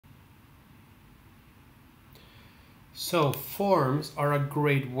So forms are a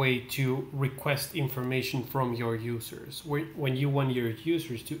great way to request information from your users. When you want your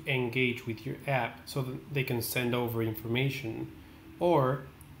users to engage with your app so that they can send over information, or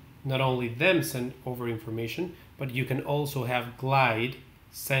not only them send over information, but you can also have Glide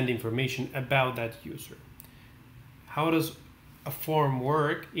send information about that user. How does a form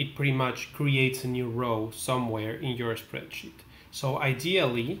work? It pretty much creates a new row somewhere in your spreadsheet. So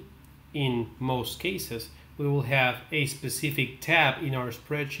ideally, in most cases, we will have a specific tab in our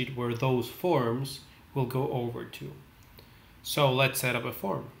spreadsheet where those forms will go over to. So let's set up a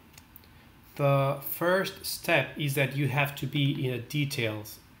form. The first step is that you have to be in a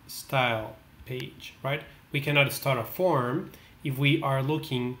details style page, right? We cannot start a form if we are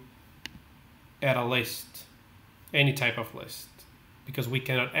looking at a list, any type of list, because we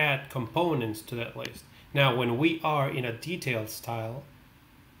cannot add components to that list. Now, when we are in a detailed style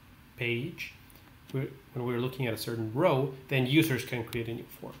page, when we're looking at a certain row, then users can create a new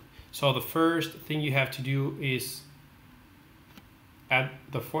form. So the first thing you have to do is add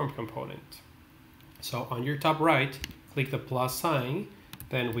the form component. So on your top right, click the plus sign,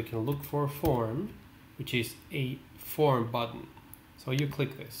 then we can look for a form, which is a form button. So you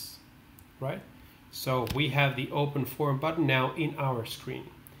click this, right? So we have the open form button now in our screen.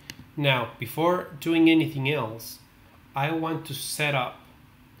 Now, before doing anything else, I want to set up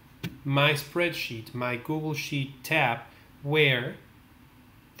my spreadsheet, my Google Sheet tab, where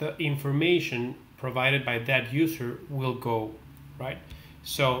the information provided by that user will go, right?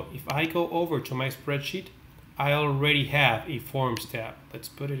 So if I go over to my spreadsheet, I already have a Forms tab. Let's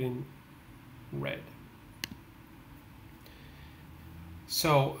put it in red.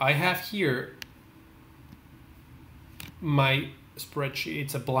 So I have here my spreadsheet.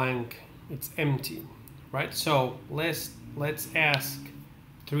 It's a blank, it's empty, right? So let's ask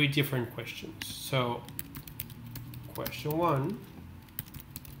 3 different questions. So question 1,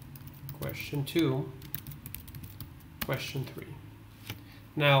 question 2, question 3.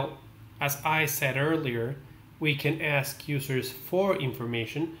 Now, as I said earlier, we can ask users for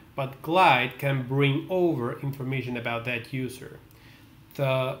information, but Glide can bring over information about that user.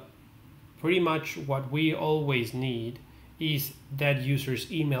 Pretty much what we always need is that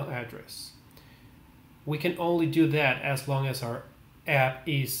user's email address. We can only do that as long as our app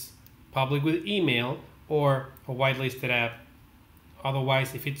is public with email or a whitelisted app.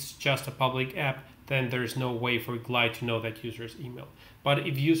 Otherwise, if it's just a public app, then there's no way for Glide to know that user's email. But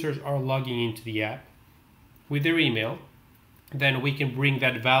if users are logging into the app with their email, then we can bring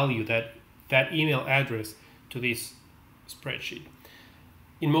that value, that email address, to this spreadsheet.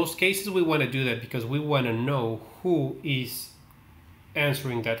 In most cases, we want to do that because we want to know who is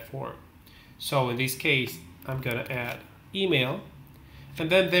answering that form. So in this case, I'm going to add email. And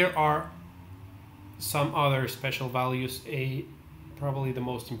then there are some other special values. Probably the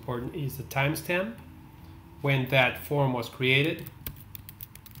most important is the timestamp when that form was created.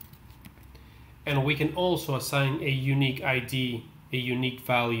 And we can also assign a unique ID, a unique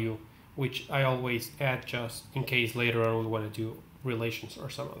value, which I always add just in case later on we want to do relations or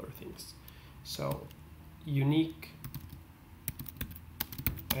some other things. So unique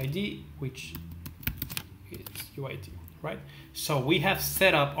ID, which is UID, right? So we have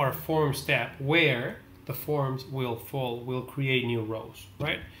set up our forms tab where the forms will create new rows,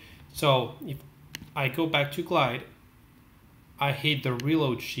 right? So if I go back to Glide, I hit the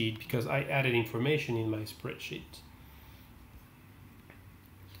reload sheet because I added information in my spreadsheet.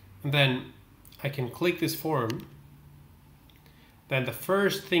 And then I can click this form. Then the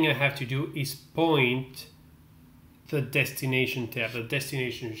first thing I have to do is point the destination tab, the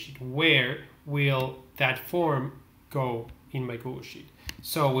destination sheet. Where will that form go in my Google Sheet?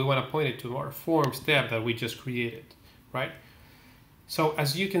 So we want to point it to our Forms tab that we just created, right? So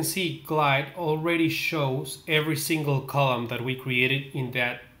as you can see, Glide already shows every single column that we created in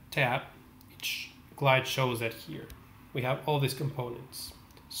that tab. Glide shows that here. We have all these components.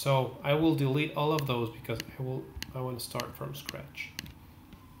 So I will delete all of those because I want to start from scratch.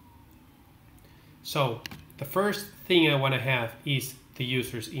 So the first thing I want to have is the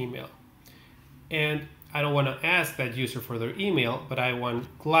user's email. And I don't want to ask that user for their email, but I want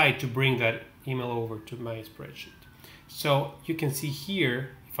Glide to bring that email over to my spreadsheet. So you can see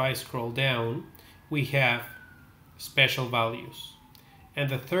here, if I scroll down, we have special values. And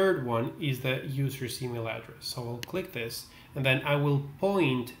the third one is the user's email address. So I'll click this, and then I will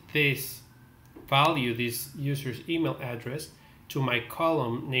point this value, this user's email address, to my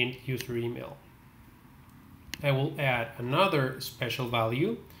column named user email. I will add another special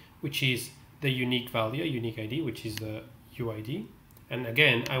value, which is the unique value, unique ID, which is the UID. And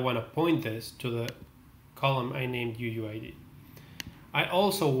again, I want to point this to the column I named UUID. I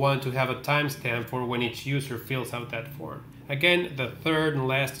also want to have a timestamp for when each user fills out that form. Again, the third and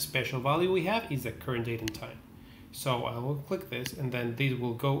last special value we have is the current date and time. So I will click this, and then these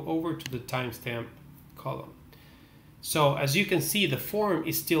will go over to the timestamp column. So as you can see, the form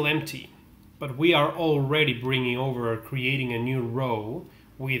is still empty, but we are already bringing over or creating a new row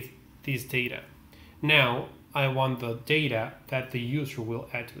with this data. Now I want the data that the user will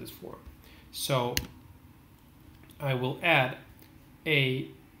add to this form. So I will add a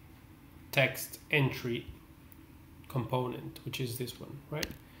text entry component, which is this one, right?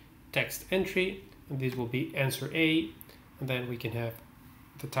 Text entry, and this will be answer A, and then we can have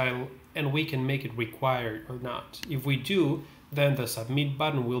the title, and we can make it required or not. If we do, then the submit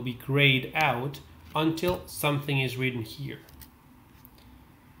button will be grayed out until something is written here.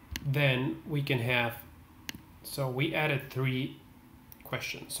 Then we can have, so we added 3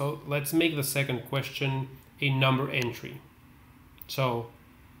 questions. So let's make the second question a number entry. So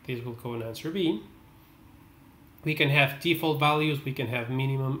this will go in answer B. We can have default values, we can have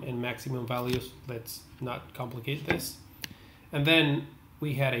minimum and maximum values. Let's not complicate this. And then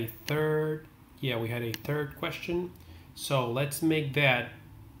we had a third question. So let's make that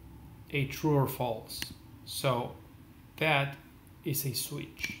a true or false. So that is a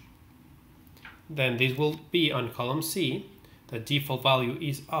switch. Then this will be on column C. The default value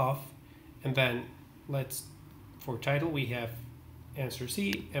is off. And then for title, we have answer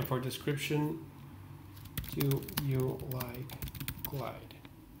C, and for description, do you like glide,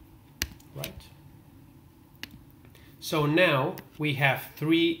 right? So now we have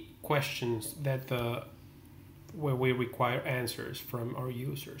 3 questions where we require answers from our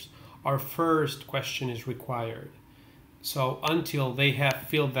users. Our first question is required. So until they have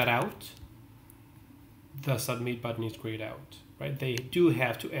filled that out, the submit button is grayed out, right? They do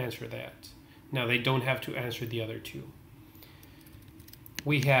have to answer that. Now they don't have to answer the other 2.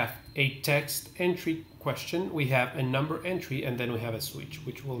 We have a text entry question, we have a number entry, and then we have a switch,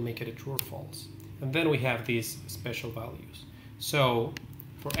 which will make it a true or false. And then we have these special values. So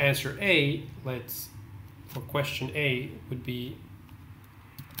for answer A, for question A would be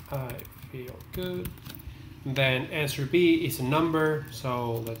I feel good. And then answer B is a number,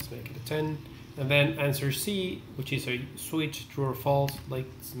 so let's make it a 10. And then answer C, which is a switch, true or false,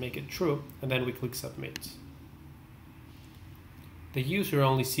 let's make it true, and then we click submit. The user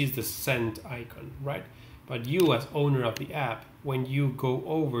only sees the send icon, right? But you as owner of the app, when you go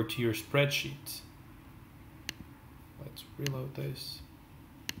over to your spreadsheet, let's reload this.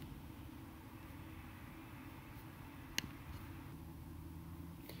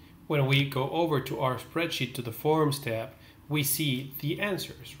 When we go over to our spreadsheet to the forms tab, we see the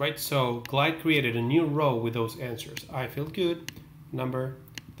answers, right? So Glide created a new row with those answers. I feel good, number,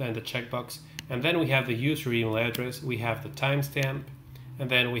 then the checkbox, and then we have the user email address, we have the timestamp, and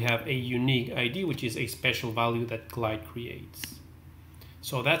then we have a unique ID, which is a special value that Glide creates.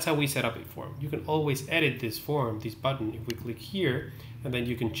 So that's how we set up a form. You can always edit this form, this button, if we click here, and then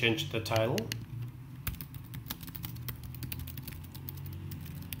you can change the title.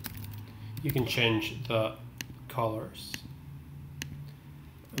 You can change the colors.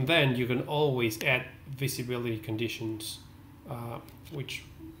 And then you can always add visibility conditions, which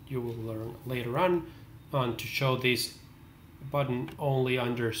you will learn later on to show this button only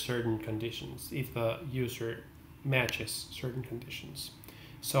under certain conditions, if the user matches certain conditions.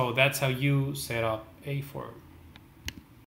 So that's how you set up a form.